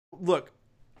look,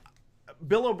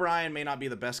 Bill O'Brien may not be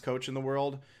the best coach in the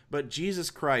world, but Jesus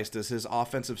Christ, does his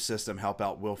offensive system help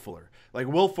out Will Fuller? Like,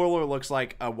 Will Fuller looks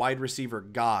like a wide receiver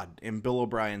god in Bill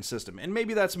O'Brien's system. And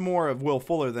maybe that's more of Will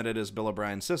Fuller than it is Bill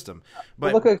O'Brien's system.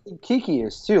 But look at Kiki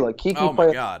is too. Like Kiki oh my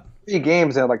played God. 3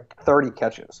 games and had like 30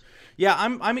 catches. Yeah,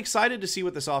 I'm excited to see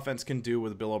what this offense can do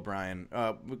with Bill O'Brien.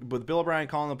 With Bill O'Brien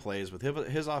calling the plays, with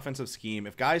his offensive scheme.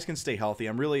 If guys can stay healthy,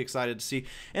 I'm really excited to see.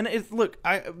 And look,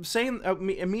 I'm saying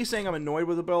me saying I'm annoyed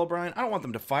with Bill O'Brien. I don't want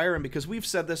them to fire him because we've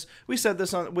said this. We said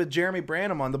this with Jeremy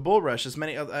Branham on the Bull Rush as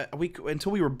many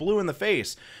until we were blue in the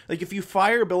face. Like, if you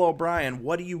fire Bill O'Brien,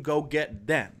 what do you go get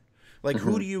then? Like,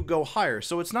 who do you go hire?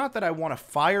 So it's not that I want to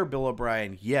fire Bill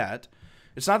O'Brien yet.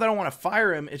 It's not that I don't want to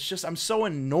fire him. It's just I'm so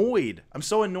annoyed. I'm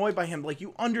so annoyed by him. Like,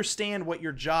 you understand what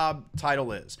your job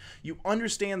title is. You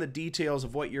understand the details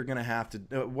of what you're gonna have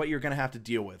to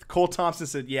deal with. Cole Thompson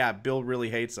said, "Yeah, Bill really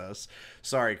hates us."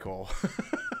 Sorry, Cole.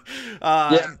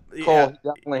 Cole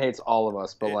definitely hates all of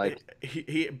us, but like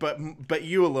but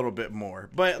you a little bit more.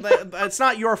 But it's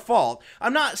not your fault.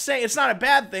 I'm not saying it's not a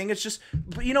bad thing. It's just,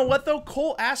 but you know what though?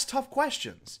 Cole asks tough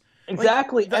questions.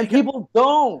 Exactly, and people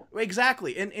don't.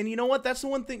 Exactly, and you know what? That's the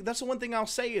one thing I'll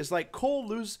say is, like, Cole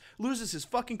loses his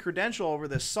fucking credential over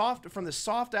this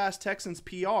soft ass Texans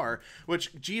PR.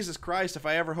 Which, Jesus Christ, if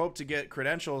I ever hope to get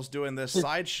credentials doing this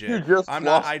side shit,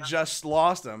 I just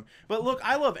lost them. But look,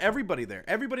 I love everybody there.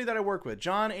 Everybody that I work with,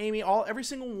 John, Amy, every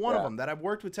single one of them that I've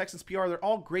worked with Texans PR, they're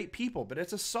all great people. But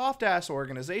it's a soft ass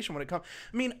organization when it comes.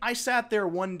 I mean, I sat there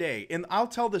one day, and I'll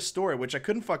tell this story, which I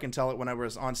couldn't fucking tell it when I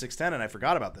was on 610, and I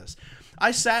forgot about this. I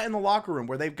sat in the locker room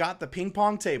where they've got the ping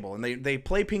pong table, and they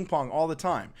play ping pong all the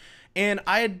time. And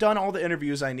I had done all the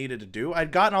interviews I needed to do.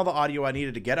 I'd gotten all the audio I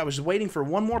needed to get. I was just waiting for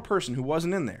one more person who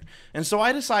wasn't in there. And so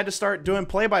I decided to start doing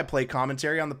play-by-play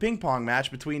commentary on the ping pong match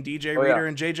between DJ Reader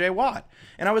and JJ Watt.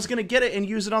 And I was going to get it and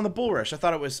use it on the Bull Rush. I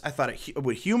thought it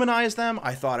would humanize them.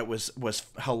 I thought it was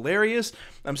hilarious.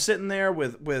 I'm sitting there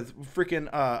with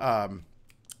freaking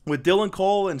with Dylan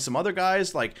Cole and some other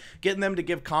guys, like, getting them to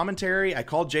give commentary. I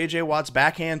called J.J. Watt's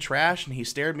backhand trash, and he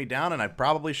stared me down, and I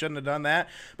probably shouldn't have done that.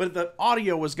 But the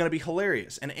audio was going to be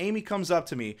hilarious. And Amy comes up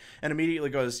to me and immediately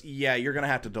goes, "Yeah, you're going to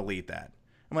have to delete that."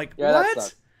 I'm like,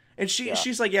 "What?" And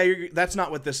she's like, "Yeah, that's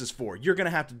not what this is for. You're going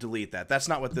to have to delete that. That's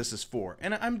not what this is for."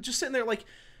 And I'm just sitting there like,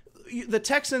 the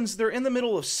Texans, they're in the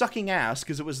middle of sucking ass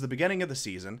because it was the beginning of the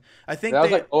season. I think that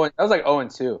was like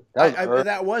 0-2.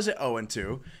 That was at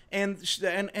 0-2,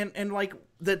 and like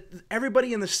that,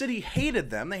 everybody in the city hated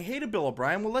them. They hated Bill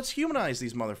O'Brien. Well, let's humanize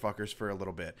these motherfuckers for a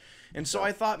little bit. And so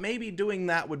I thought maybe doing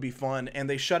that would be fun, and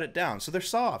they shut it down. So they're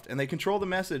soft, and they control the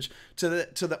message to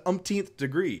the umpteenth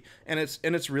degree, and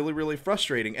it's really, really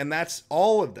frustrating. And that's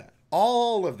all of that.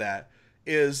 All of that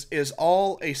is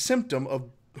all a symptom of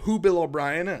who Bill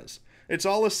O'Brien is. It's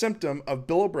all a symptom of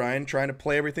Bill O'Brien trying to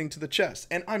play everything to the chest.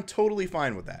 And I'm totally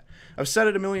fine with that. I've said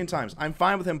it a million times. I'm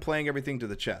fine with him playing everything to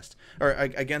the chest, or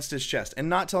against his chest, and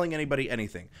not telling anybody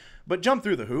anything. But jump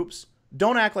through the hoops.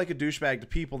 Don't act like a douchebag to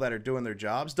people that are doing their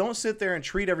jobs. Don't sit there and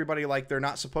treat everybody like they're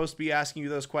not supposed to be asking you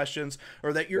those questions,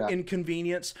 or that you're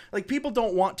inconvenienced. Like, people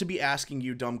don't want to be asking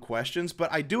you dumb questions, but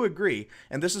I do agree,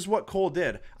 and this is what Cole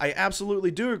did. I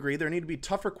absolutely do agree there need to be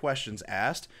tougher questions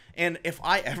asked. And if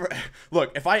I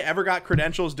ever got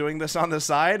credentials doing this on the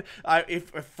side,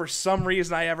 if for some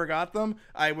reason I ever got them,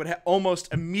 I would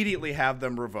almost immediately have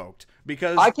them revoked.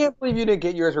 Because I can't believe you didn't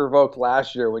get yours revoked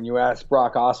last year when you asked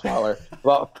Brock Osweiler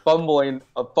about fumbling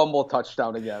a fumble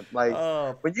touchdown again. Like,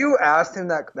 when you asked him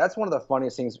that, that's one of the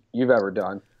funniest things you've ever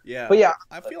done. Yeah. But yeah,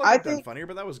 I feel like I've done funnier,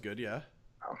 but that was good. Yeah.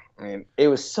 I mean, it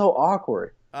was so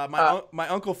awkward. My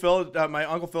Uncle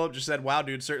Philip just said, "Wow,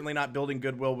 dude, certainly not building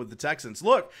goodwill with the Texans."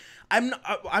 Look,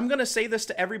 I'm gonna say this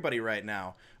to everybody right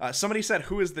now. Somebody said,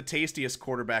 "Who is the tastiest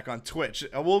quarterback on Twitch?"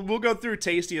 We'll go through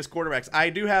tastiest quarterbacks. I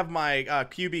do have my my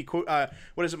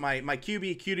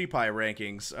QB cutie pie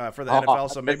rankings for the NFL.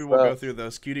 So maybe we'll go through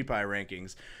those cutie pie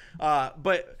rankings.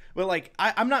 But like,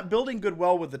 I'm not building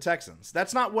goodwill with the Texans.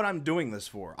 That's not what I'm doing this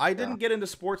for. I didn't get into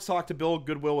sports talk to build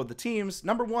goodwill with the teams.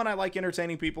 Number one, I like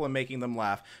entertaining people and making them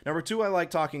laugh. Number two, I like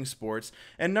talking sports.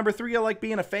 And number three, I like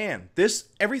being a fan.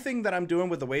 Everything that I'm doing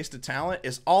with the Wasted Talent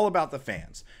is all about the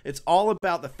fans. It's all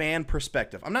about the fan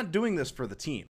perspective. I'm not doing this for the team.